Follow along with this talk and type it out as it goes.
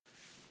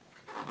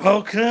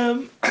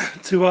Welcome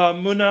to our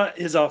Muna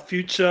is Our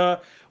Future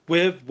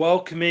with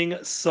Welcoming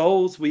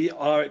Souls. We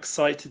are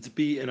excited to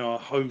be in our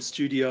home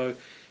studio.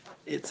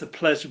 It's a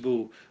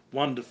pleasurable,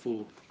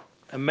 wonderful,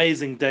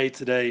 amazing day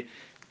today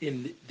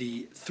in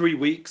the 3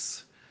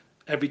 weeks.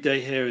 Every day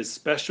here is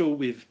special.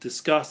 We've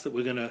discussed that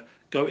we're going to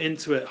go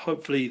into it,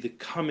 hopefully, the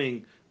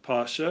coming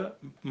Parsha,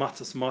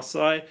 Matas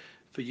Masai,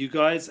 for you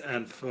guys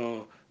and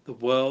for the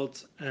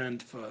world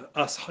and for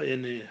us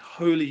in the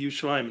holy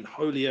Yerushalayim and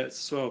holy Eretz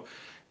Yisrael,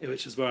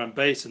 which is where I'm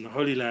based in the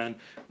Holy Land.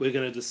 We're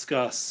going to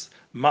discuss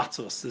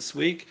Matos this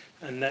week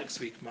and next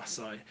week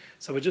Masai.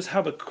 So we just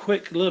have a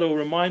quick little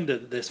reminder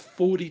that there's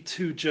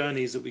 42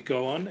 journeys that we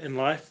go on in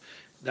life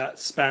that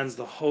spans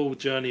the whole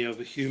journey of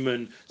a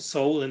human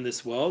soul in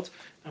this world,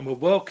 and we're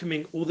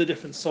welcoming all the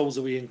different souls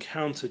that we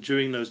encounter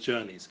during those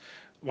journeys.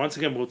 Once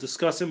again, we'll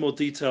discuss in more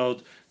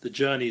detail the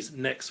journeys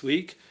next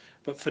week,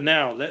 but for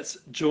now, let's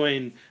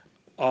join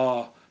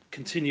our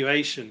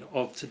continuation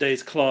of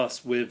today's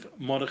class with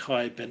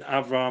Mordechai ben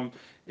Avram.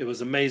 It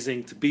was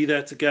amazing to be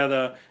there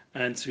together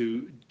and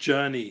to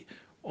journey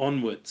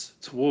onwards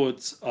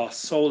towards our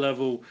soul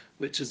level,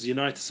 which is the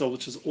united soul,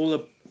 which is all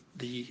of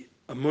the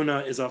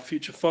Amunah is our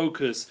future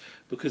focus,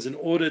 because in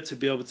order to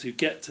be able to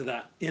get to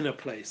that inner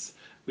place,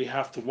 we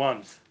have to,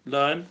 one,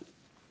 learn.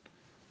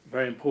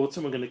 Very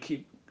important. We're going to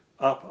keep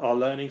up our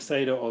learning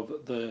seder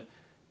of the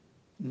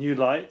New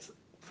Light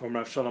from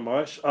Rav Shalom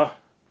Arush.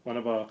 One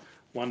of our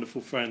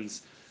wonderful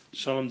friends,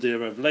 Shalom dear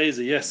Rav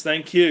Laser. Yes,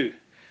 thank you.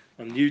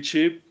 On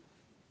YouTube.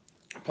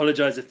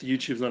 Apologize if the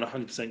YouTube is not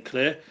 100%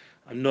 clear.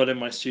 I'm not in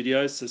my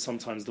studio, so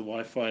sometimes the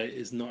Wi-Fi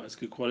is not as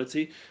good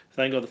quality.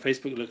 Thank God the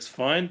Facebook looks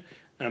fine.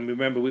 And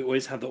remember, we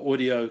always have the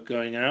audio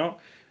going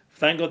out.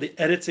 Thank God the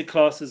edited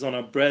classes on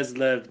our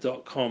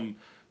breslev.com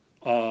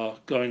are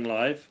going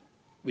live.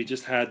 We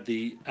just had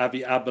the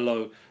Avi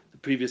Abelo, the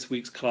previous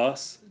week's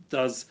class. It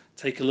does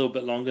take a little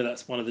bit longer.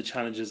 That's one of the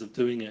challenges of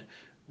doing it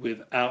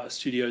without a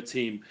studio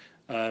team.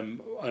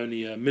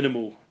 Only a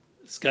minimal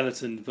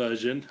skeleton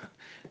version,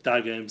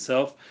 Daga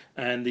himself,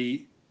 and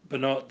the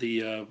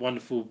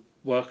wonderful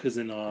workers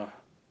in our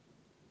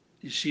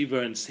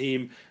yeshiva and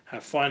team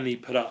have finally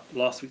put up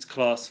last week's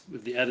class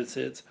with the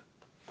edited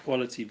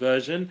quality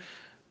version.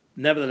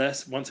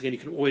 Nevertheless, once again, you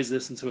can always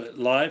listen to it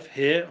live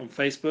here on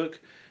Facebook,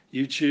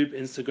 YouTube,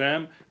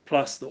 Instagram,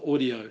 plus the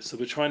audio. So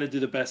we're trying to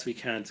do the best we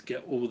can to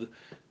get all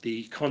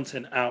the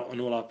content out on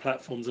all our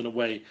platforms in a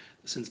way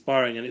that's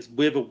inspiring, and it's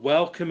with a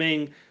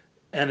welcoming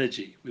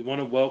energy. We want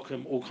to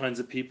welcome all kinds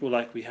of people,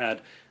 like we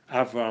had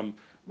Avram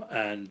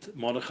and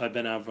Mordechai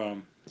ben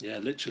Avram. Yeah,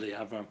 literally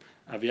Avram.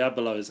 Avi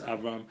Abelo is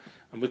Avram.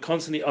 And we're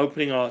constantly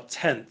opening our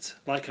tent,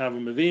 like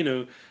Avram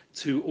Avinu,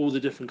 to all the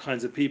different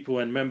kinds of people.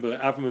 And remember,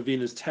 Avram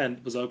Avinu's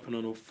tent was open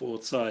on all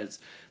four sides.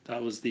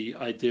 That was the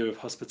idea of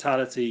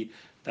hospitality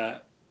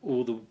that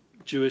all the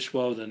Jewish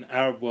world and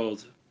Arab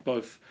world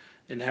both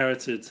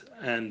inherited,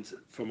 and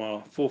from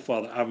our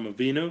forefather Avram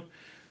Avinu.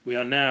 We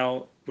are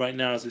now, right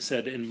now, as we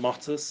said, in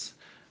Matos,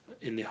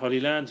 in the Holy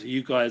Land.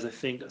 You guys, I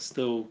think, are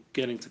still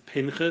getting to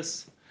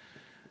Pinchas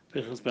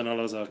ben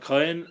Elazar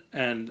Cohen,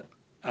 and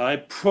I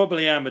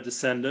probably am a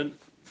descendant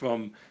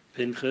from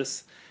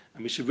Pinchas,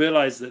 and we should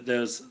realize that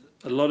there's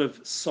a lot of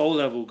soul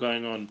level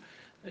going on.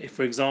 If,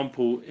 for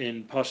example,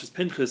 in Parshas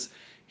Pinchas,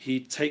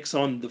 he takes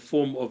on the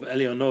form of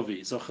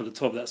Elionovi, Zochar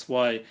Tov. That's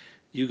why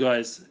you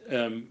guys,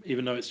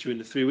 even though it's during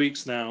the 3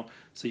 weeks now,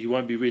 so you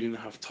won't be reading the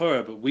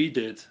Haftorah, but we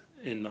did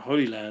in the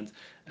Holy Land,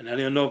 and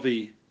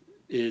Elionovi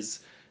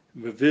is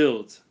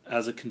revealed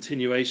as a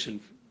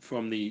continuation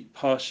from the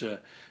Parsha,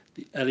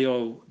 the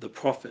Elio the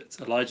prophet,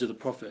 Elijah the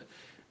prophet,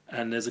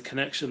 and there's a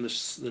connection. The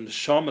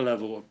Neshama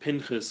level of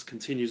Pinchas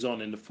continues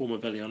on in the form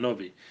of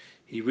Elionovi.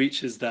 He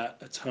reaches that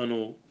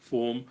eternal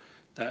form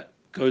that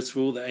goes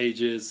through all the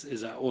ages,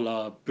 is at all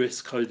our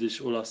bris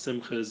kodesh, all our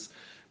simchas,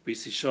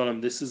 brisi shalom.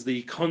 This is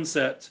the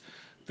concept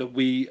that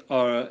we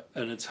are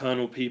an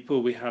eternal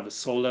people. We have a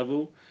soul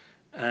level,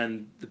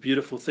 and the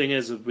beautiful thing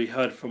is, as we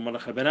heard from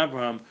Mordechai ben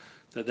Avraham,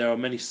 that there are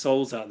many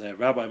souls out there,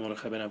 Rabbi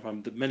Mordechai ben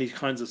Avraham, the many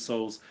kinds of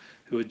souls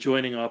who are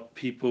joining our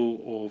people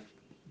or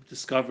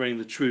discovering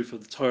the truth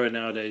of the Torah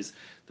nowadays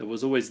that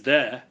was always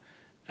there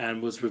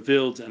and was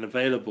revealed and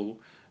available.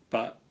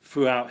 But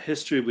throughout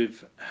history,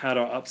 we've had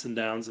our ups and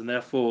downs, and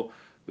therefore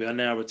we are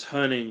now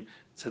returning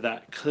to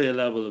that clear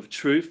level of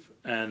truth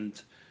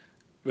and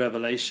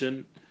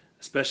revelation,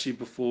 especially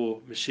before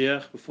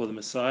Mashiach, before the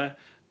Messiah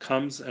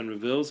comes and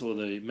reveals, or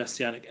the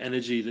messianic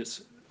energy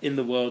that's in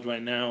the world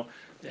right now,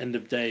 the end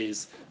of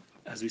days.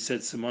 As we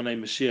said, Simone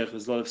Mashiach,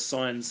 there's a lot of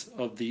signs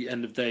of the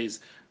end of days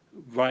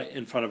right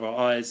in front of our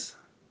eyes,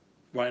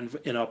 right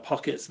in our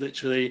pockets,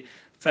 literally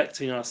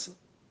affecting us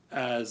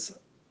as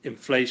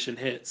inflation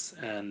hits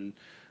and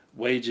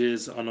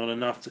wages are not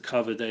enough to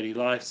cover daily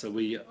life. So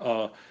we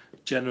are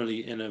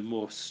generally in a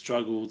more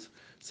struggled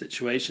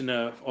situation.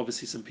 There are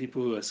obviously some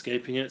people who are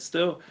escaping it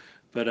still,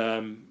 but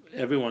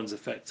everyone's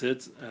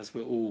affected, as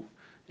we're all,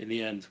 in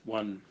the end,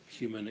 one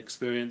human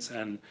experience,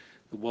 and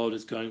the world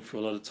is going through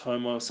a lot of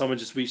turmoil. Someone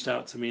just reached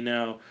out to me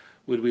now.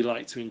 Would we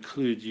like to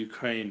include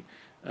Ukraine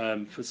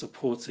for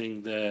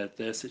supporting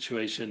their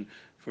situation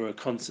for a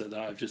concert that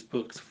I've just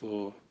booked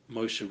for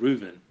Moshe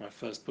Reuven, my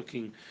first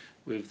booking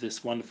with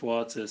this wonderful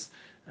artist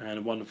and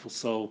a wonderful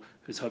soul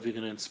who's hopefully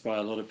going to inspire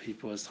a lot of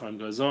people as time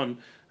goes on.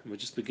 And we're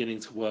just beginning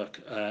to work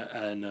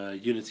and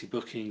Unity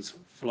Bookings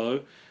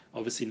flow.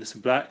 Obviously,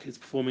 Nissan Black is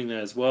performing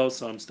there as well,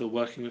 so I'm still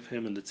working with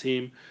him and the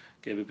team.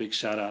 Gave a big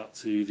shout out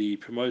to the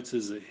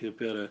promoters that he'll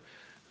be able to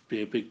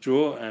be a big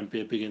draw and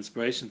be a big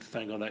inspiration. To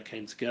thank God that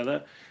came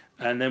together.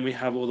 And then we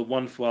have all the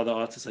wonderful other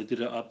artists. I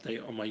did an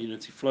update on my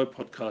Unity Flow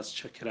podcast.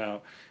 Check it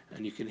out,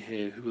 and you can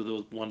hear who are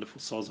the wonderful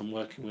souls I'm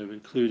working with,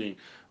 including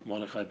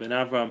Mordechai Ben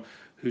Avram,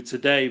 who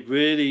today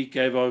really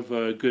gave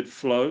over a good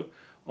flow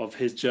of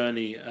his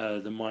journey,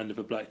 The Mind of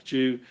a Black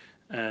Jew.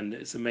 And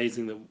it's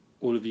amazing that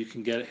all of you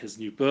can get his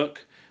new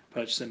book.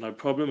 Purchase it, no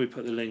problem. We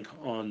put the link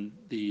on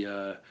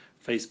the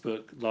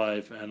Facebook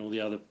Live and all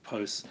the other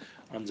posts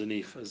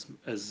underneath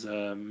as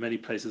many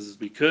places as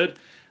we could,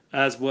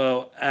 as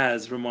well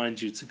as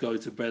remind you to go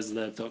to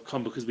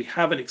breslev.com, because we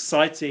have an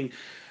exciting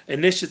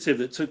initiative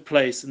that took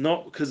place,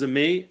 not because of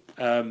me,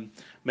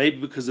 maybe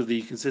because of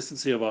the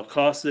consistency of our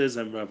classes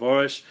and Rav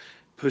Orish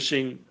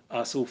pushing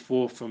us all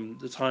forth from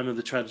the time of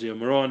the tragedy of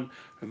Meron,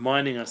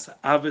 reminding us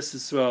that Ahavas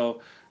Yisrael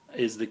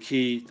is the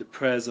key, the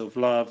prayers of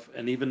love.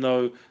 And even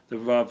though the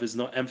Rav is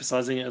not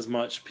emphasizing it as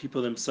much,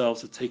 people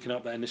themselves have taken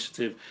up that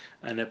initiative,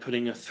 and they're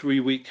putting a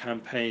 3-week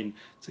campaign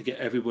to get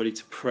everybody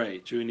to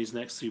pray during these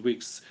next 3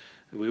 weeks.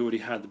 We already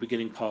had the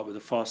beginning part with the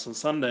fast on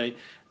Sunday,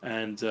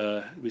 and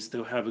we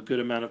still have a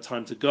good amount of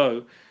time to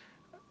go.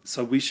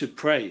 So we should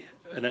pray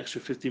an extra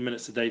 15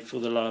 minutes a day for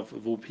the love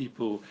of all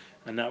people.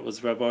 And that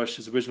was Rav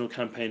Orish's original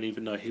campaign,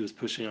 even though he was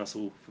pushing us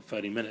all for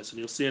 30 minutes. And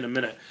you'll see in a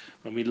minute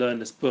when we learn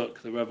this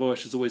book that Rav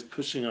Orish is always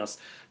pushing us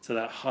to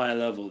that higher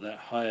level, that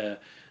higher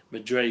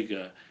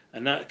madrega.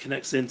 And that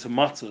connects into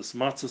Matos.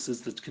 Matos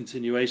is the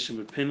continuation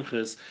with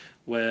Pinchas,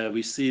 where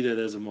we see that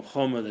there's a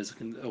Muhammad, there's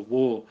a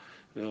war.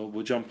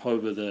 We'll jump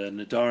over the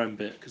Nadarim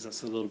bit because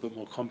that's a little bit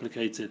more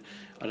complicated.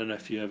 I don't know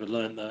if you ever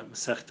learned that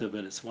Masechta,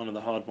 but it's one of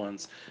the hard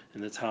ones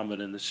in the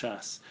Talmud and the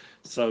Shas.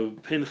 So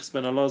Pinchas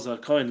ben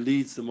Elazar Cohen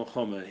leads the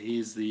Muhammad.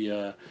 He's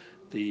the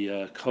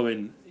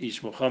Cohen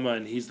Ish Muhammad,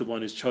 and he's the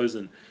one who's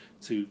chosen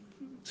to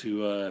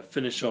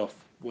finish off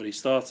what he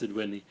started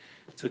when he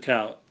took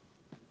out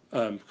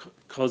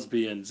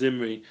Cosby and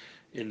Zimri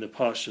in the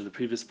Parsha, the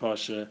previous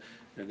Parsha,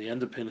 at the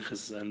end of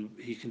Pinchas, and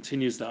he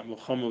continues that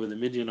Muhammad with the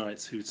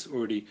Midianites, who's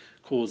already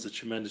caused a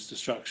tremendous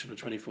destruction of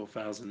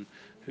 24,000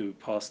 who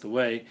passed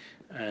away,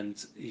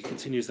 and he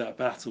continues that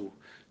battle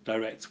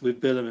direct with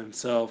Bilam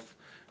himself,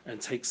 and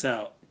takes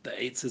out the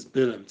Eitz's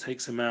Bilam,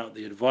 takes him out,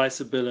 the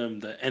advice of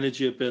Bilam, the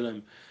energy of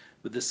Bilam,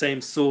 with the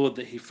same sword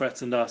that he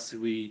threatened us.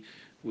 The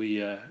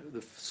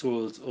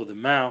sword or the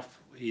mouth,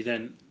 he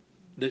then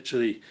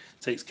literally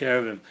takes care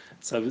of him.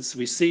 So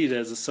we see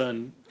there's a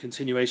certain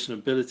continuation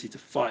ability to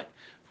fight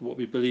for what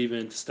we believe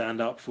in, to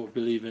stand up for what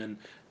we believe in,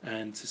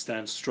 and to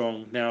stand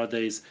strong.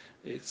 Nowadays,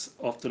 it's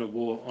often a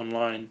war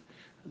online.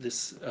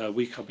 This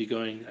week I'll be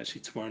going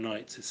actually tomorrow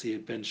night to see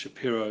Ben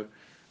Shapiro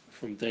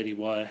from Daily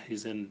Wire.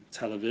 He's in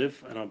Tel Aviv,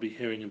 and I'll be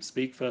hearing him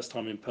speak first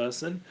time in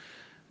person.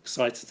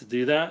 Excited to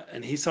do that.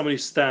 And he's somebody who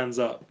stands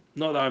up.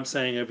 Not that I'm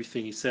saying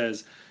everything he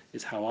says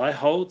is how I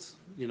hold.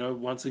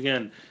 Once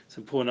again, it's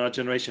important our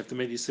generation have to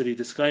make these silly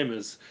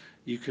disclaimers.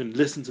 You can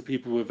listen to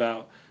people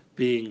without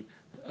being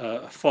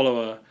a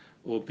follower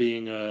or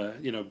being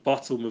a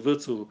bottle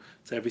mavutal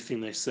to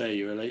everything they say.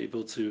 You're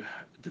able to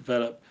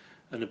develop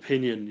an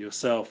opinion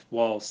yourself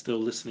while still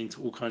listening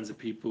to all kinds of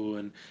people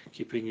and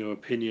keeping your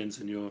opinions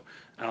and your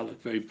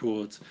outlook very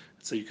broad,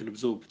 so you can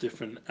absorb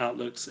different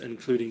outlooks,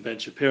 including Ben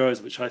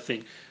Shapiro's, which I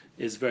think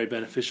is very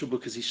beneficial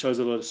because he shows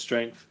a lot of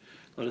strength,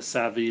 a lot of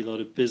savvy, a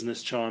lot of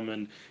business charm,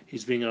 and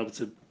he's being able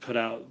to put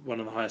out one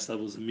of the highest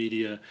levels of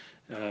media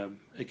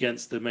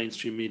against the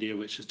mainstream media,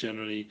 which is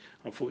generally,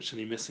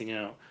 unfortunately, missing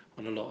out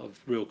on a lot of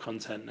real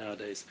content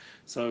nowadays.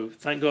 So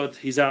thank God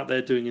he's out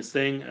there doing his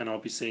thing, and I'll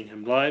be seeing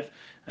him live.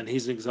 And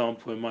he's an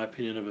example, in my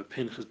opinion, of a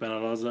Pinchas ben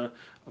Elazar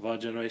of our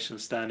generation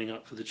standing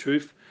up for the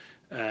truth.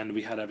 And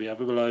we had Avi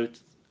below.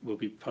 We'll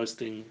be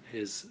posting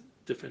his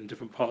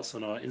different parts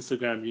on our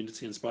Instagram,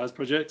 Unity Inspires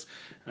projects,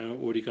 and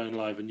we're already going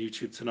live on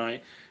YouTube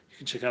tonight. You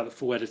can check out the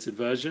full edited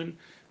version,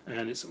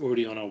 and it's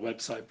already on our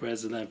website,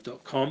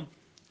 breslev.com.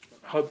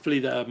 Hopefully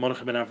the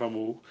Mordechai ben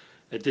Avram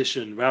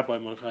edition, Rabbi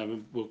Mordechai,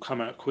 will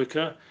come out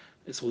quicker.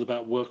 It's all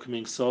about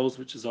welcoming souls,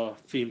 which is our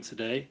theme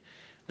today.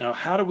 Now,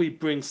 how do we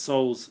bring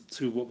souls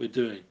to what we're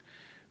doing?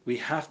 We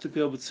have to be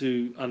able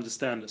to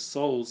understand that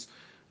souls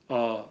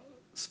are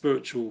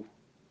spiritual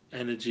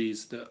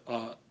energies that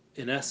are,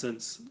 in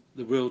essence,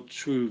 the real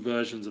true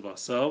versions of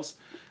ourselves,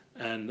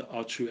 and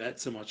our true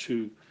etzem, our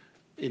true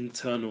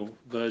internal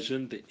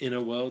version, the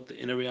inner world, the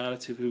inner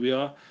reality of who we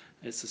are.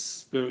 It's a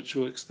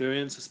spiritual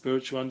experience, a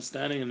spiritual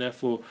understanding, and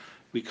therefore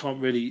we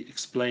can't really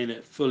explain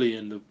it fully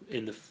in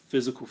the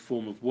physical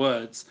form of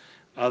words,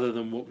 other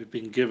than what we've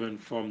been given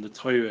from the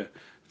Torah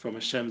from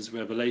Hashem's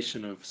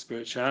revelation of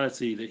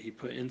spirituality that he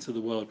put into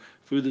the world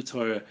through the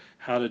Torah,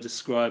 how to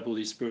describe all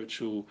these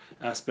spiritual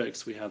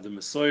aspects. We have the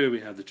Messiah, we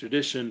have the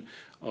tradition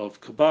of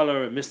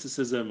Kabbalah and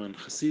mysticism and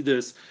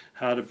Hasidus,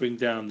 how to bring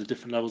down the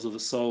different levels of the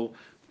soul,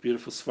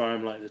 beautiful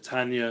Sfarim like the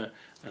Tanya,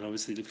 and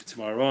obviously the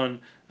Ketamaron,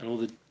 and all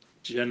the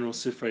general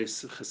Sifrei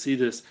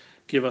Hasidus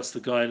give us the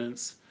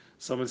guidance.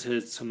 Someone's here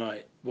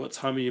tonight. What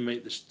time will you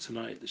make this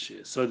tonight, this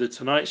year? So the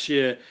tonight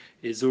shir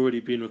is already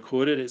been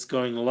recorded. It's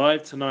going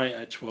live tonight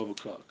at 12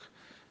 o'clock.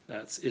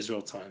 That's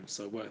Israel time.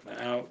 So work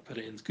that out. Put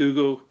it into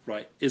Google.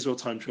 Write Israel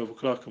time 12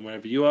 o'clock and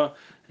wherever you are,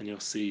 and you'll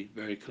see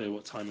very clear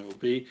what time it will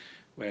be,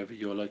 wherever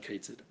you're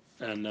located.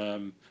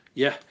 And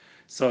yeah,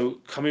 so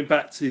coming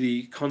back to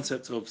the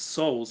concept of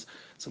souls.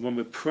 So when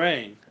we're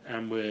praying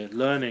and we're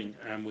learning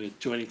and we're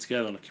joining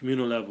together on a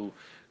communal level,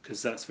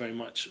 because that's very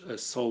much a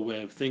soul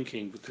way of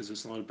thinking, because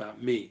it's not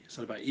about me, it's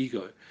not about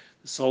ego.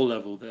 The soul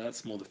level,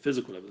 that's more the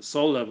physical level. The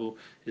soul level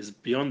is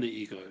beyond the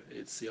ego.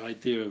 It's the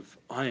idea of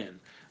iron,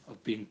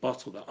 of being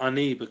bottled. The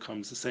ani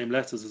becomes the same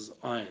letters as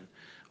iron,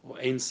 or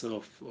Ein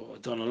Sof, or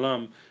Adon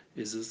Olam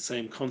is the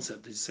same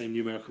concept, the same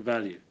numerical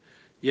value.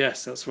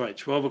 Yes, that's right.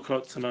 12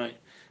 o'clock tonight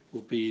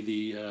will be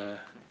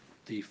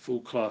the full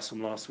class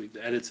from last week,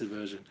 the edited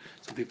version,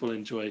 so people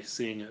enjoy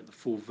seeing it, the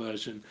full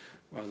version,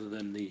 rather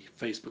than the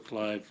Facebook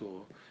Live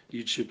or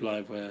YouTube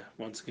Live, where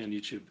once again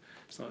YouTube,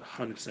 it's not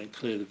 100%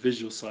 clear the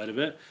visual side of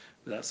it,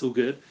 but that's all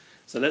good.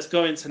 So let's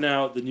go into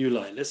now the new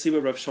light. Let's see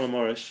what Rav Shalom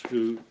Arush,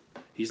 who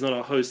he's not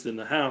our host in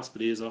the house,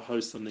 but he is our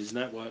host on these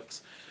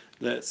networks.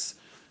 Let's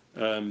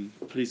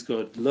please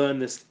God learn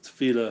this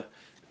tefillah,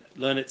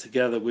 learn it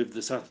together with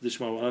the Sata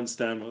Dishma. We'll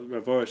understand what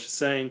Rav Arush is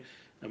saying,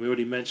 and we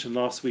already mentioned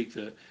last week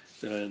that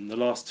in the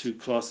last two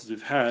classes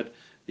we've had,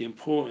 the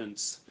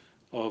importance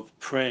of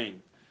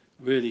praying,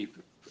 really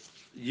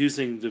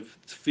using the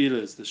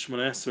tefillahs, the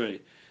Shemona Esrei.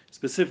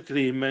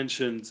 Specifically, he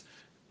mentioned,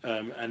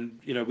 and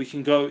we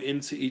can go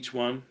into each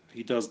one.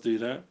 He does do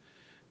that,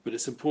 but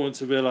it's important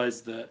to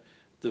realize that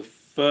the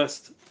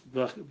first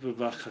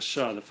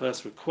v'vachasha, the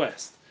first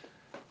request,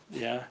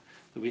 that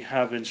we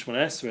have in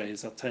Shemona Esrei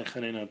is Aten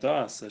Chanein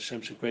Adas,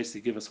 Hashem should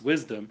graciously give us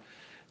wisdom.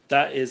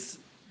 That is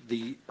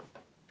the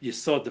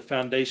Yesod, the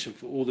foundation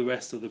for all the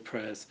rest of the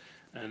prayers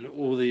and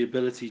all the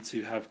ability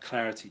to have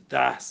clarity.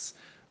 Das,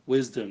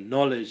 wisdom,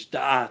 knowledge,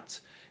 da'at,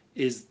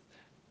 is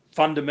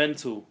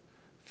fundamental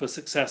for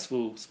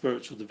successful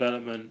spiritual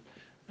development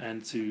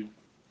and to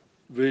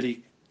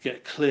really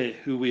get clear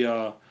who we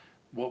are,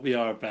 what we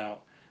are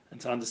about, and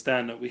to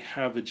understand that we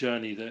have a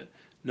journey that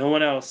no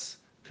one else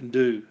can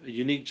do, a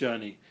unique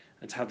journey,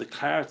 and to have the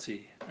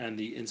clarity and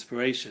the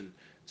inspiration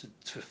to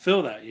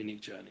fulfill that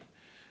unique journey.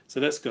 So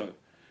let's go.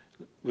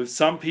 With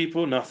some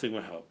people, nothing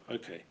will help.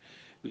 Okay.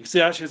 We can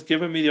see actually has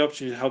given me the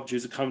opportunity to help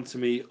Jews who come to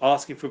me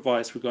asking for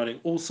advice regarding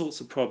all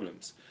sorts of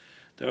problems.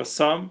 There are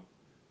some,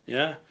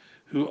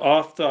 who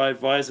after I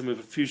advise them with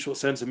a few short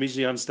sentences,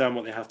 immediately understand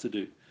what they have to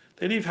do.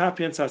 They leave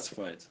happy and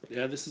satisfied.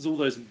 This is all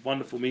those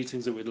wonderful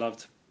meetings that we'd love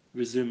to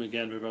resume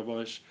again with Rabbi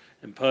Osh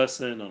in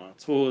person on our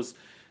tours.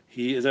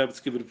 He is able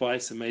to give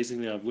advice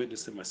amazingly. I've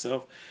witnessed it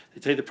myself.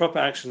 They take the proper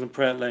actions and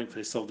pray at length.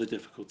 They solve the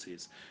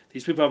difficulties.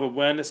 These people have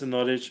awareness and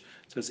knowledge,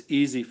 so it's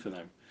easy for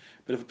them.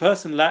 But if a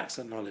person lacks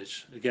that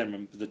knowledge, again,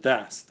 remember the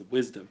das, the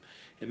wisdom,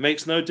 it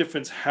makes no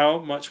difference how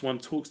much one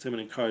talks to him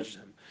and encourages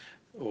him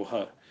or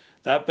her.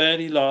 That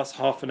barely lasts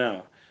half an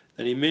hour.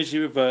 Then he immediately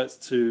reverts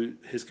to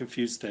his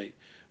confused state.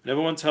 When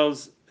everyone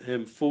tells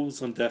him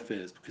falls on deaf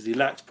ears because he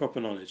lacks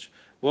proper knowledge,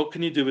 what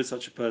can you do with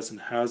such a person?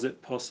 How is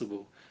it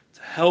possible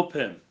to help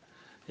him?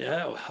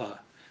 Or her?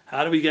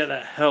 How do we get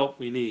that help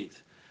we need?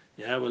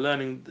 We're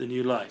learning the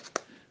new life.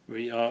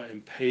 We are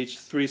in page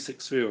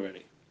 363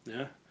 already.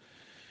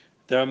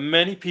 There are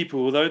many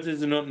people, although they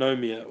do not know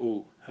me at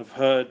all, have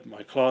heard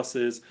my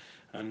classes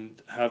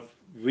and have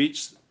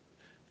reached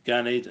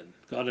Gan Eden,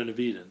 Garden of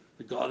Eden,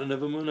 the Garden of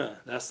Emunah.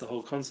 That's the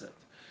whole concept.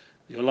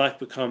 Your life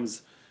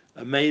becomes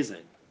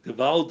amazing,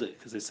 gewaldig,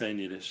 as they say in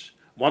Yiddish,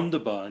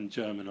 wunderbar in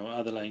German or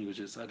other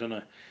languages. I don't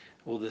know.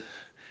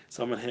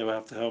 Someone here will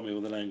have to help me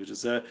with the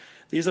languages.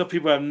 These are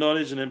people who have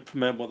knowledge and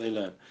implement what they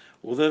learn.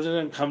 Although they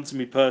don't come to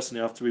me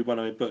personally after read one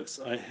of my books,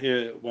 I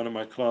hear one of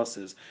my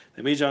classes.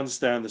 They immediately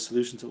understand the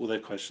solution to all their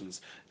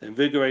questions. They're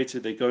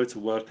invigorated, they go to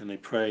work and they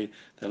pray.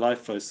 Their life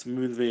flows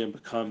smoothly and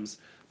becomes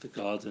the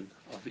Garden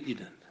of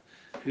Eden.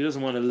 Who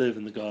doesn't want to live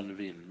in the Garden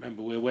of Eden?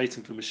 Remember, we're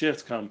waiting for Mashiach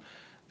to come,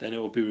 then it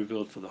will be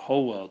revealed for the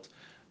whole world.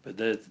 But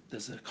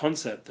there's a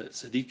concept that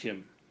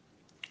tzaddikim,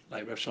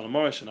 like Rav Shalom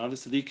Arush and other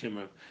tzaddikim,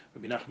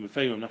 Rabbi Nachman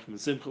Befega, Rabbi Nachman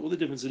Simcha, all the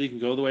different tzaddikim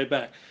go all the way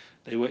back.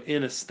 They were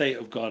in a state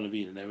of Garden of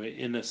Eden. They were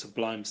in a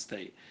sublime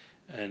state.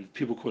 And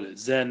people call it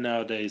Zen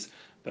nowadays,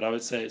 but I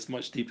would say it's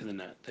much deeper than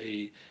that.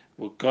 They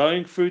were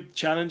going through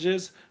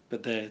challenges,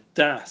 but their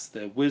das,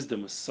 their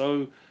wisdom was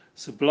so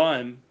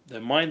sublime,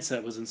 their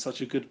mindset was in such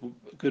a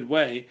good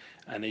way,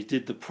 and they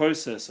did the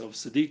process of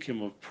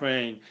tzaddikim, of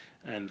praying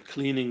and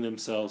cleaning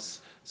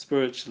themselves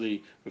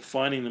spiritually,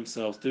 refining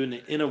themselves, doing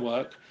the inner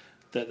work,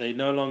 that they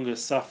no longer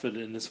suffered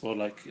in this world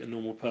like a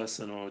normal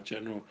person or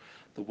general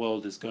the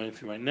world is going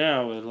through right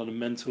now, a lot of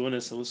mental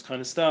illness, all this kind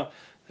of stuff.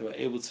 They were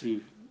able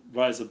to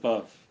rise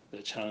above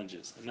their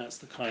challenges, and that's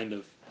the kind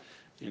of,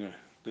 you know,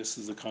 this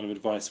is the kind of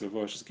advice Rav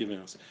Rosh is giving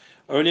us.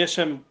 Only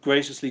Hashem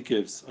graciously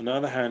gives. On the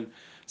other hand,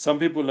 some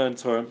people learn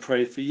Torah and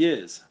pray for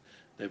years.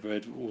 They've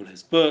read all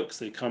his books.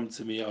 They come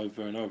to me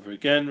over and over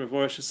again. Rav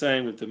Rosh is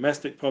saying with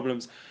domestic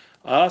problems.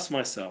 I ask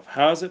myself,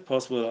 how is it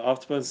possible that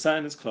after one sat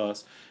in his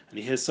class and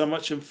he hears so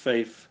much in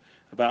faith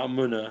about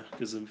Amunah,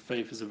 because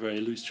faith is a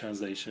very loose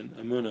translation,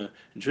 Amunah,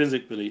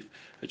 intrinsic belief,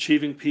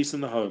 achieving peace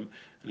in the home,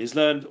 and he's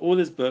learned all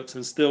his books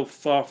and still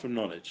far from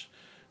knowledge.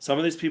 Some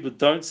of these people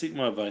don't seek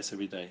my advice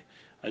every day.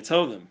 I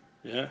tell them,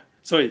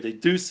 they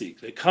do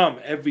seek. They come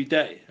every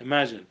day.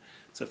 Imagine.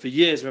 So for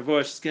years, Rav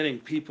Rosh is getting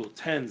people,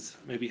 tens,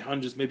 maybe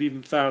hundreds, maybe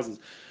even thousands.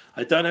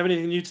 I don't have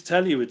anything new to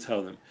tell you, would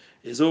tell them.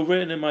 It's all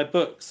written in my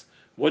books.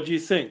 What do you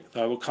think?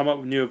 That I will come up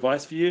with new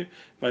advice for you?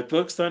 My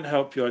books don't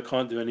help you. I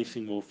can't do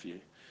anything more for you.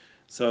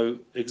 So,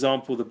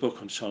 example, the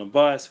book on Shalom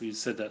Bayis. We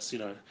said that's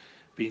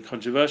been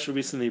controversial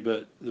recently,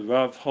 but the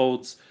Rav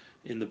holds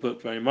in the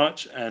book very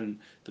much, and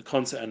the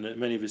concept, and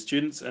many of his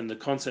students, and the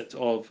concept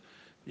of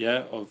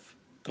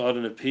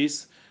Garden of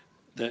Peace,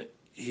 that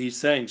he's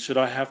saying, should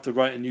I have to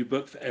write a new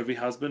book for every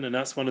husband? And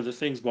that's one of the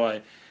things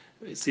why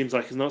it seems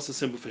like it's not so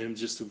simple for him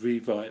just to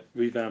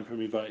revamp and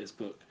rewrite his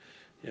book.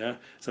 Yeah,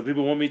 some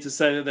people want me to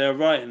say that they're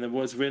right and that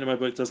what's written in my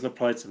book doesn't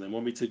apply to them.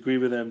 Want me to agree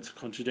with them, to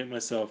contradict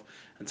myself,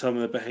 and tell them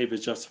their behavior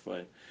is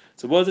justified.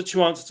 So, what is the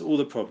true answer to all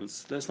the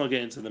problems? Let's not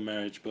get into the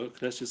marriage book.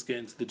 Let's just get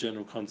into the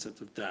general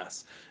concept of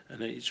Das.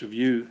 And each of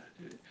you,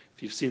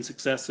 if you've seen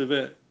success with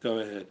it, go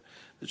ahead.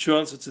 The true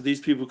answer to these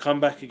people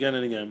come back again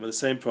and again with the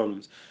same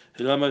problems,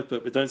 who learn my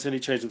book but don't see any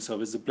change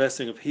themselves, is the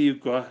blessing of He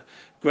who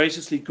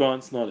graciously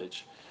grants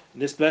knowledge. In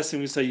this blessing,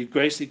 we say, you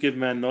graciously give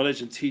man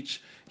knowledge and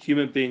teach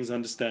human beings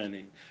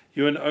understanding.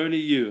 You and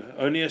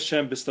only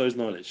Hashem bestows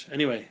knowledge.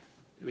 Anyway,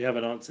 we have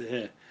an answer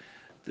here.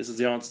 This is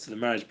the answer to the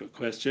marriage book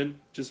question.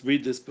 Just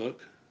read this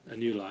book, A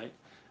New Light,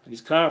 and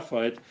he's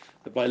clarified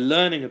that by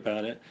learning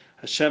about it,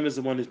 Hashem is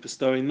the one who's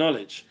bestowing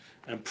knowledge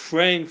and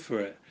praying for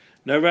it.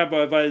 No rabbi,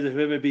 advisor,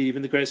 whoever it be,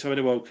 even the greatest rabbi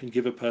in the world, can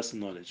give a person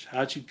knowledge.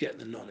 How do you get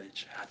the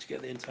knowledge? How do you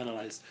get the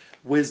internalized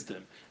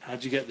wisdom? How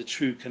do you get the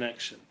true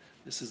connection?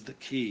 This is the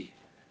key.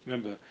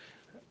 Remember,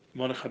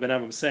 Mordechai ben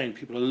Avram saying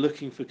people are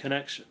looking for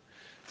connection.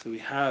 So we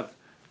have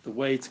the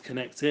way to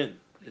connect in.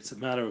 It's a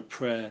matter of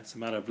prayer, it's a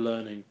matter of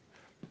learning.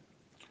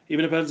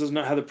 Even if a person does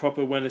not have the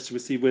proper awareness to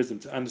receive wisdom,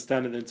 to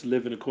understand it, and to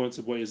live in accordance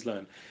with what he has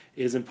learned,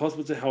 it is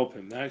impossible to help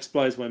him. That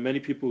explains why many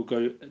people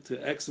go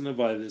to excellent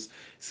advisors,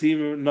 see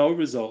no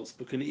results,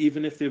 but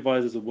even if the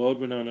advisor is a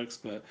world-renowned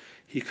expert,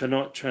 he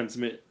cannot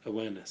transmit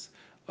awareness.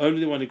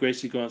 Only the one who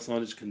graciously grants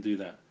knowledge can do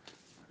that.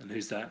 And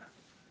who's that?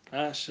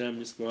 Hashem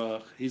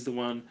Yisbarach. He's the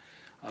one,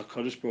 our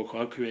Kodesh Baruch Hu,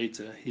 our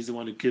Creator. He's the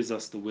one who gives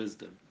us the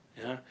wisdom.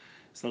 Yeah,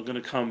 it's not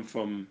going to come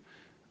from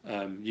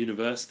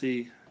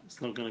university.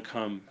 It's not going to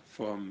come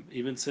from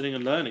even sitting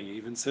and learning. It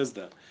even says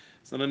that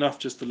it's not enough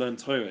just to learn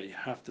Torah. You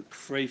have to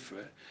pray for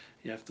it.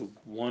 You have to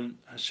want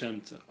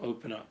Hashem to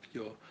open up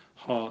your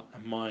heart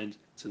and mind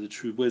to the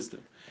true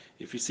wisdom.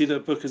 If you see that a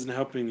book isn't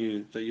helping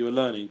you, that you are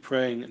learning,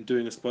 praying, and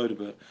doing a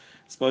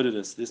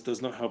spodidus, this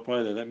does not help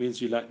either. That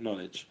means you lack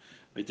knowledge.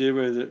 My dear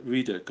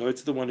reader, go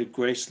to the one who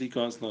graciously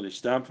grants knowledge.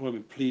 Stand before him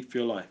and plead for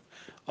your life.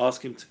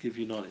 Ask him to give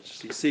you knowledge.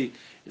 So you see,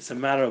 it's a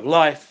matter of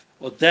life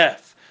or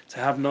death. To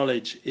have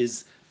knowledge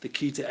is the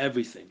key to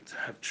everything. To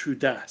have true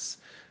das.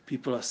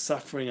 People are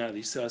suffering out of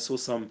these. I saw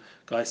some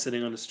guy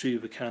sitting on the street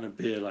with a can of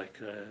beer, like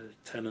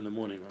 10 in the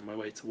morning on my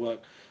way to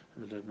work,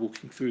 and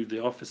walking through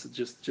the office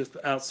just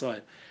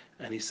outside,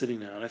 and he's sitting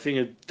there. And I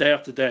think day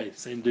after day,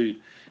 same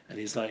dude, and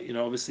he's like,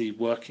 obviously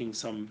working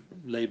some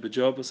labor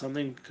job or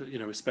something.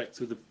 Respect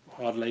to the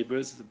hard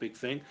laborers is a big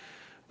thing.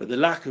 But the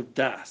lack of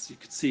das, you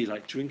could see,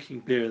 like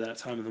drinking beer at that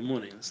time of the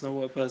morning, that's not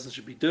what a person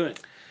should be doing.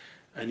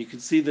 And you can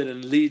see that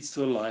it leads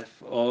to a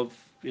life of,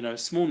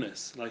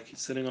 smallness, like he's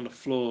sitting on the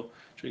floor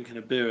drinking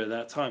a beer at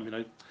that time,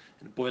 in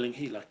boiling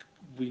heat. Like,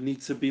 we need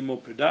to be more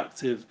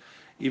productive,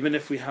 even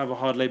if we have a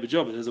hard labor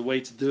job. There's a way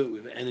to do it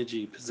with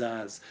energy,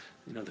 pizzazz,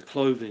 the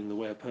clothing, the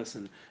way a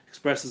person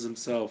expresses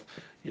himself.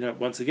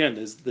 Once again,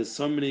 there's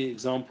so many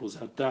examples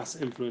how das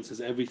influences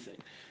everything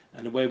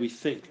and the way we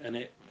think, and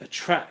it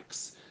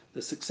attracts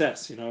the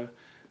success.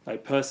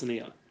 Like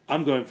personally,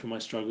 I'm going through my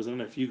struggles. I don't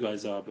know if you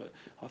guys are, but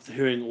after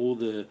hearing all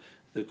the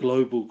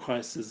global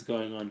crisis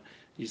going on,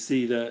 you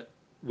see that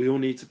we all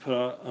need to put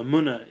our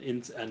amunah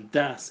and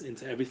das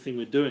into everything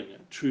we're doing,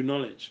 and true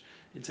knowledge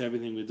into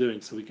everything we're doing,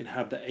 so we can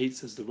have the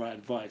eights as the right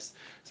advice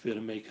to be able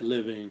to make a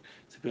living,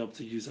 to be able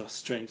to use our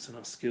strengths and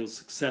our skills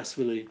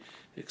successfully,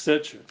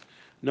 etc.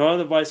 No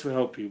other advice will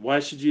help you.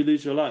 Why should you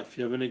lose your life?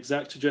 You have an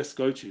exact address to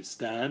go to.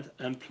 Stand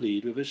and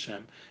plead with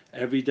Hashem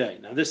every day.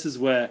 Now, this is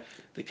where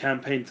the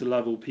campaign to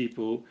love all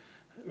people,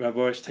 Rav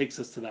Rosh takes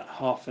us to that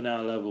half an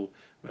hour level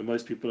where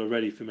most people are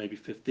ready for maybe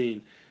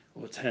 15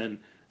 or 10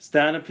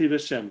 Stand and plead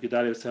Hashem.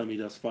 Gedalia was telling me he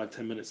does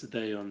 5-10 minutes a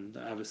day on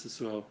the Avis as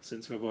well,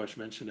 since Rav Arush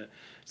mentioned it.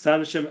 Stand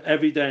Hashem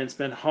every day and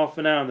spend half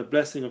an hour on the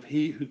blessing of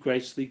He who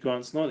graciously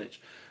grants knowledge.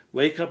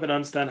 Wake up and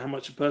understand how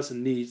much a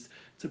person needs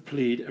to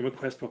plead and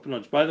request proper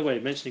knowledge. By the way,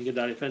 mentioning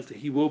Gedalia Fenster,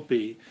 he will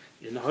be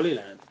in the Holy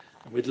Land,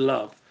 and we'd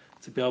love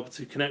to be able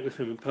to connect with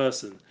him in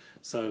person.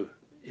 So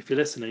if you're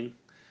listening,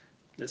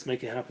 let's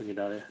make it happen,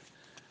 Gedalia.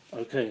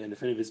 Okay, and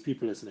if any of his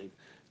people are listening,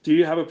 do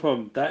you have a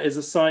problem? That is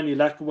a sign you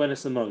lack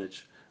awareness and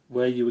knowledge.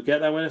 Where you would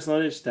get that awareness and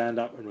knowledge, stand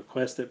up and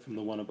request it from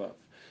the one above.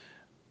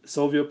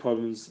 Solve your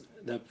problems,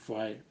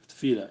 thereby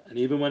tefillah. And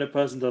even when a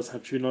person does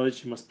have true knowledge,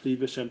 he must plead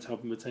with Hashem to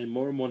help him attain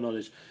more and more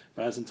knowledge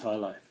for his entire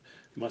life.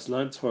 He must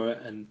learn Torah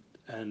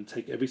and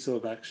take every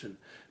sort of action.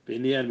 But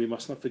in the end, we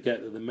must not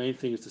forget that the main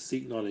thing is to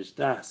seek knowledge.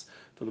 Das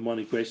from the one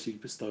who graciously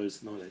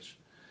bestows knowledge.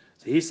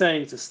 So he's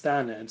saying to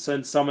stand there, and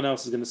so someone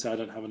else is going to say, I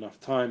don't have enough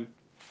time.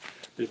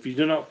 But if you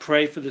do not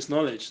pray for this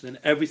knowledge, then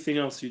everything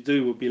else you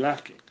do will be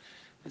lacking.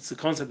 It's the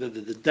concept of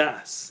the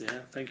das. Yeah,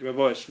 thank you, Rav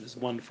Arush, for these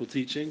wonderful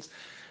teachings.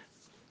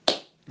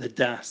 The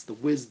das, the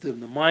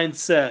wisdom, the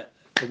mindset.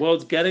 The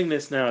world's getting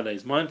this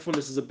nowadays.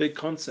 Mindfulness is a big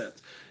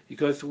concept. You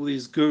go through all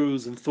these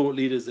gurus and thought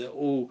leaders, they're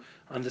all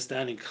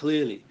understanding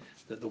clearly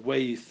that the way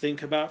you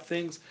think about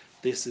things,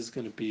 this is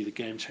going to be the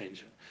game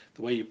changer.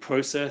 The way you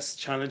process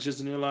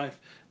challenges in your life,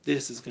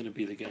 this is going to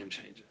be the game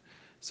changer.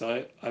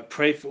 So I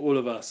pray for all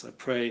of us. I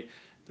pray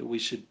that we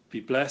should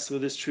be blessed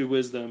with this true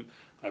wisdom.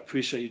 I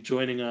appreciate you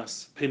joining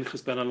us.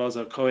 Pinchas ben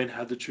Elazar Cohen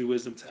had the true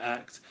wisdom to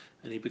act,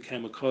 and he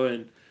became a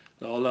Cohen.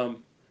 The Olam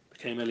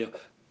became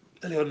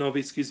Eliyahu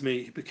Novi,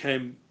 he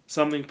became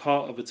something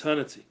part of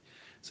eternity.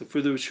 So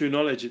through the true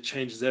knowledge, it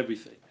changes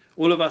everything.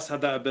 All of us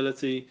have that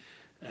ability,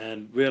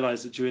 and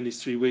realize that during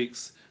these 3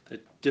 weeks,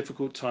 that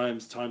difficult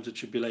times, times of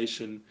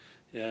tribulation,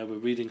 yeah, we're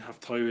reading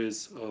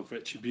haftorahs of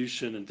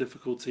retribution and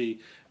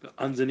difficulty, but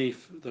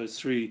underneath those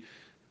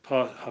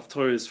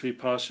haftorahs, 3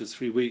 parshas,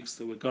 3 weeks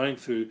that we're going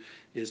through,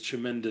 is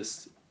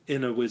tremendous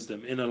inner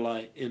wisdom, inner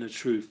light, inner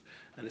truth,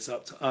 and it's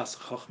up to us,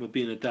 Chochmah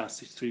Bina Das,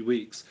 these 3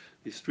 weeks,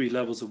 these 3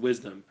 levels of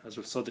wisdom, as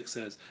Rav Tzadok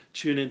says,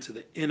 tune into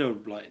the inner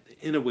light, the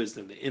inner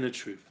wisdom, the inner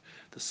truth,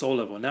 the soul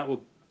level, and that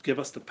will give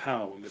us the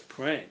power when we're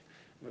praying.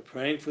 When we're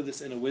praying for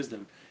this inner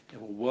wisdom, it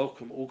will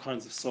welcome all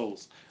kinds of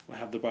souls. We'll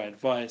have the right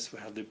advice,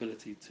 we'll have the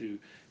ability to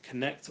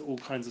connect to all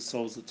kinds of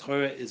souls. The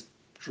Torah is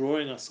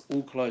drawing us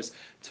all close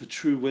to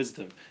true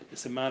wisdom.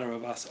 It's a matter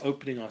of us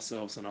opening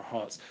ourselves and our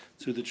hearts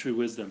to the true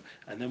wisdom,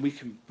 and then we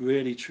can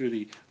really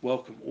truly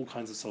welcome all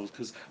kinds of souls.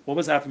 Because what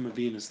was Avram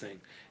Avinu's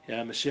thing?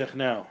 Yeah, Mashiach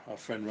now, our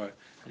friend wrote,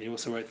 and he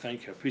also wrote,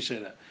 thank you, I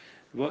appreciate that.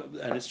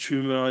 And its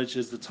true knowledge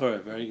is the Torah.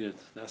 Very good.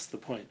 That's the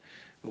point.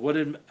 But what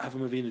did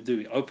Avram Avinu do?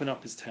 He opened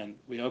up his tent.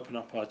 We open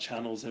up our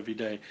channels every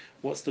day.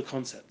 What's the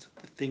concept?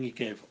 The thing he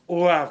gave.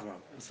 Or Avram.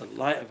 It's the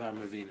light of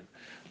Avram Avinu.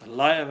 The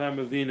light of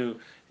Avram Avinu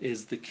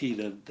is the key.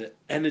 The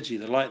energy,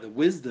 the light, the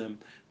wisdom.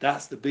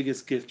 That's the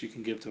biggest gift you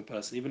can give to a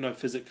person. Even though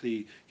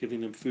physically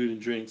giving them food and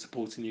drink,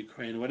 supporting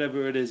Ukraine,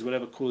 whatever it is,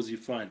 whatever cause you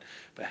find.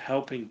 But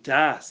helping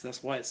Das.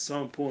 That's why it's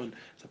so important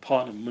to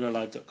partner with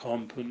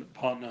MunnaLive.com,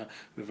 partner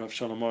with Rav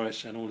Shalom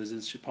Morish and all his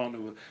institute, partner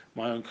with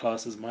my own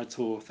classes, my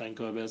tour, thank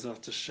God,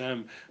 Be'ezrat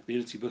Hashem, the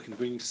Unity Booking,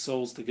 bringing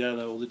souls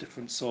together, all the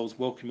different souls,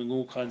 welcoming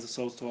all kinds of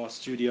souls to our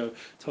studio,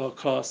 to our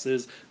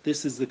classes.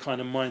 This is the kind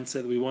of mindset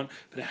that we want,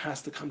 but it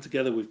has to come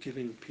together with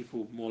giving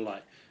people more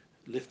light,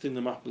 lifting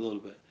them up a little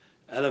bit,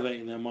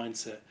 elevating their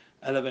mindset,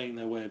 elevating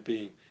their way of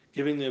being,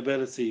 giving the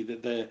ability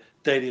that their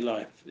daily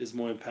life is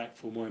more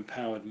impactful, more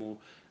empowered, more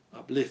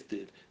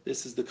uplifted.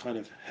 This is the kind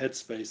of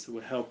headspace that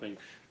we're helping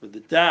with the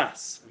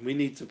Das, and we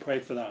need to pray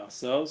for that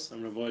ourselves.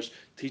 And Rav Arush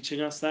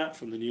teaching us that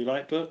from the New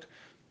Light book.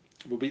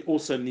 But we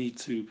also need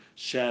to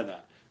share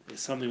that.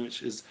 It's something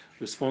which is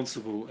a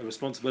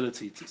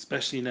responsibility,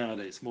 especially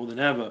nowadays. More than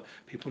ever,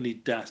 people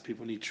need Das,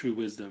 people need true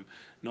wisdom,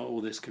 not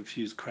all this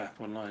confused crap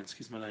online,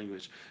 excuse my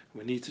language.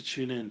 We need to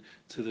tune in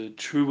to the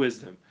true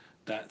wisdom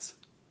that's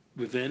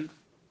within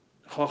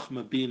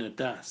Chochmah Bina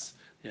Das.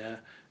 Yeah,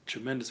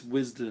 tremendous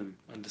wisdom,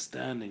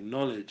 understanding,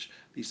 knowledge.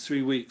 These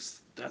 3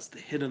 weeks, that's the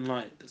hidden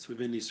light that's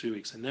within these 3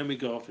 weeks. And then we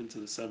go off into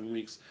the 7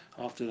 weeks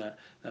after that.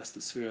 That's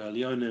the Sfira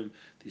Elyonim,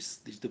 these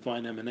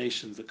divine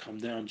emanations that come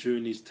down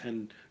during these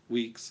 10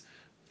 weeks,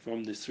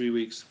 from the 3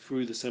 weeks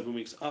through the 7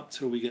 weeks up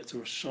till we get to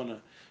Rosh Hashanah.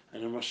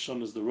 And then Rosh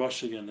Hashanah is the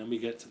Rosh again. Then we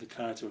get to the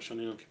clarity of Rosh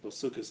Hashanah Yom Kippur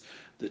Sukkot,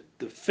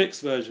 the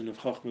fixed version of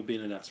Chochmah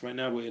Bina Das. Right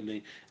now we're in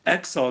the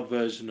exiled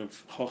version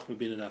of Chochmah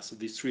Bina Das, of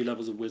these 3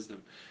 levels of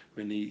wisdom.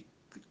 We're in the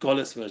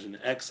Goddess version,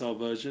 the exile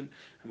version,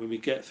 and when we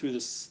get through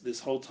this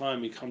whole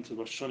time, we come to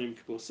Rosh Hashanah Yom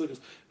Kippur Sukkot,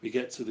 we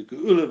get to the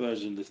Geula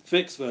version, the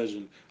fixed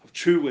version of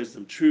true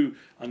wisdom, true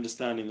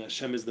understanding that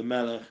Hashem is the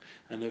Melech,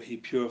 and that He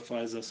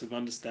purifies us of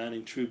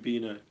understanding, true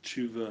Bina,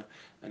 Tshuva,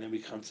 and then we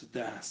come to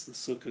Das, the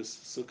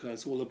Sukkah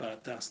is all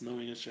about Das,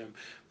 knowing Hashem,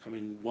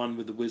 becoming one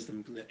with the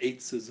wisdom, the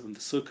Eitzes of the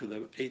Sukkah,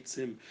 the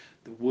Eitzim,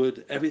 the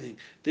wood, everything.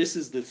 This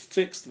is the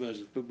fixed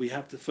version, but we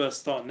have to first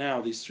start now,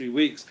 these 3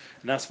 weeks,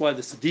 and that's why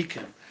the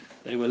Tzaddikim,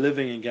 They were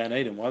living in Gan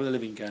Eden. Why were they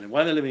living in Gan Eden?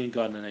 Why are they living in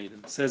Garden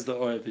Eden? Says the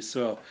Ohr of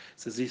Israel.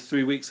 Says these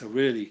 3 weeks are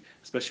really,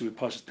 especially with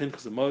Parshas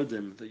Pinchas and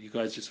Modim, that you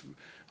guys just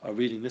are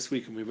reading this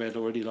week and we read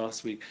already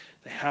last week.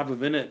 They have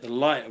within it the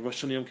light of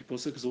Rosh Hashanah, Yom Kippur,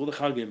 Sukkot. All the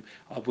Chagim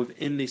are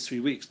within these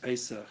 3 weeks: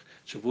 Pesach,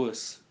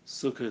 Shavuos,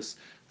 Sukkot.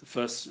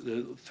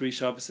 The 3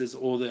 Shabbos,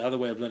 or the other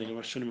way of learning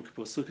Rosh Hashanah, Yom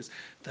Kippur, Sukkot.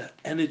 The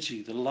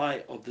energy, the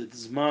light of the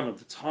Zman, of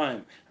the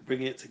time,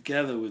 bringing it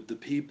together with the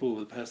people,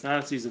 the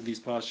personalities of these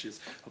parshas,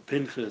 of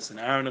Pinchas and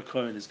Aaron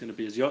HaKohen is going to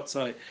be his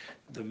Yotzai,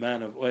 the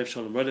man of Oev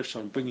Shalom, Rodev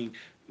Shalom, bringing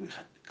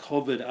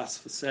Koved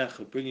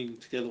Asfasecha, bringing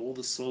together all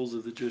the souls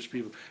of the Jewish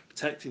people,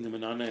 protecting them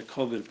in Anei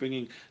Koved,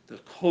 bringing the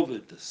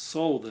Koved, the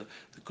soul, the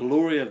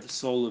glory of the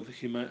soul of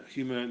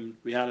human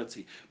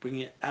reality,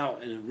 bringing it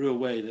out in a real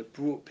way that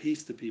brought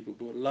peace to people,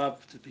 brought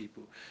love to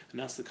people. And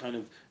that's the kind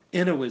of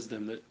inner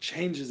wisdom that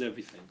changes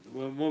everything.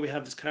 The more we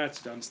have this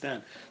clarity to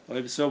understand,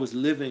 Oev Yisrael was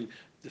living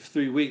the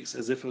 3 weeks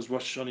as if it was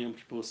Rosh Hashanah, Yom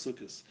Kippur,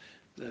 Sukkot.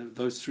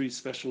 Those 3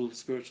 special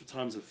spiritual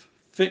times of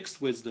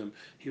fixed wisdom,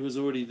 he was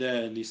already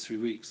there in these 3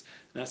 weeks.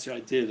 And that's the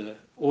idea that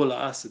all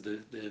us,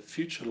 the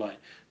future light,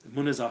 the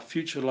moon is our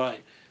future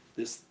light,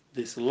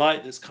 this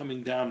light that's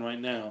coming down right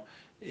now,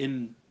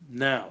 in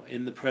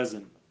the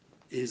present,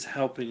 is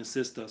helping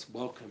assist us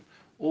welcome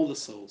all the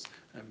souls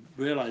and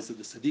realize that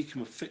the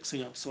Tzaddikim are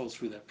fixing up souls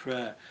through their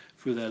prayer,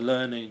 through their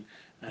learning,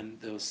 and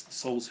those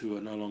souls who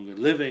are no longer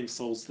living,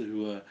 souls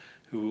who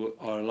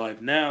are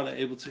alive now, they're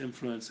able to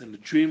influence in the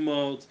dream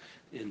world.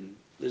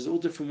 There's all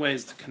different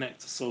ways to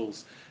connect to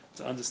souls,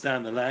 to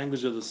understand the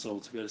language of the soul,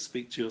 to be able to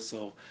speak to your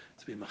soul,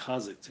 to be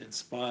machazik, to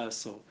inspire a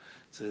soul,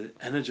 to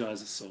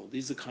energize a soul.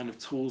 These are kind of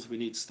tools we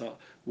need to start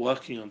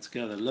working on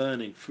together,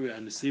 learning through it.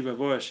 And the Siva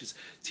Vorash is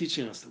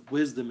teaching us that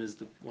wisdom is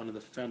one of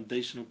the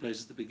foundational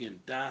places to begin.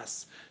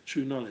 Das,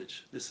 true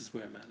knowledge. This is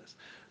where it matters.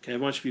 Okay,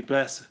 everyone should be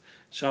blessed.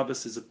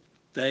 Shabbos is a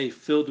day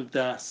filled with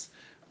Das.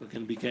 We're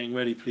going to be getting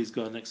ready, please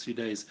God, next few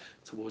days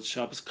towards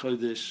Shabbos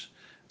Kodesh,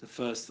 the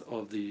first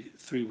of the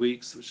 3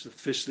 weeks, which is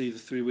officially the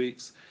 3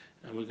 weeks.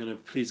 And we're going to,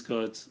 please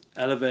God,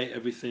 elevate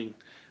everything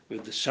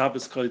with the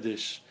Shabbos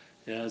Kodesh.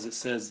 Yeah, as it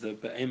says, the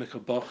Be'emek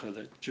HaBacha,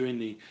 that during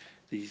the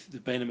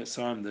Bein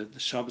HaMitzrayim, the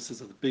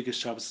Shabbos are the biggest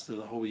Shabbos of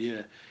the whole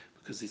year,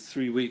 because these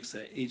 3 weeks,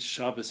 each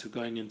Shabbos we're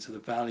going into the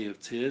Valley of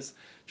Tears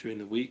during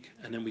the week,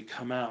 and then we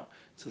come out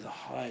to the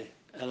high,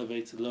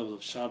 elevated level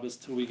of Shabbos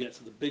till we get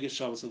to the biggest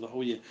Shabbos of the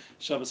whole year,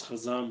 Shabbos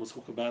Chazan. We'll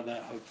talk about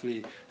that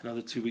hopefully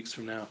another 2 weeks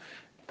from now.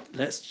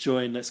 Let's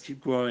join, let's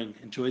keep growing,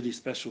 enjoy these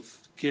special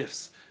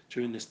gifts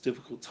during this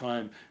difficult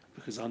time,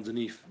 because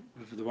underneath,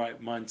 with the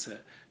right mindset,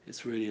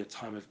 it's really a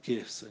time of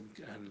gifts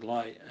and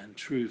light and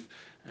truth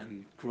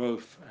and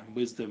growth and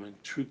wisdom and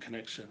true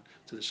connection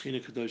to the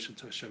Shekhinah Kadosh and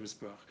to Hashem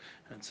Yisbarach,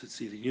 and to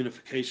see the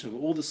unification of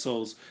all the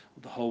souls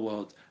of the whole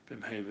world.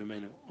 B'mhei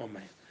v'meinu.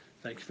 Amen.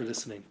 Thank you for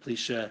listening. Please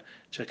share.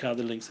 Check out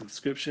the links in the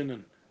description,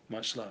 and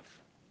much love.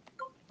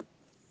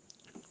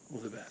 All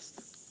the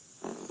best.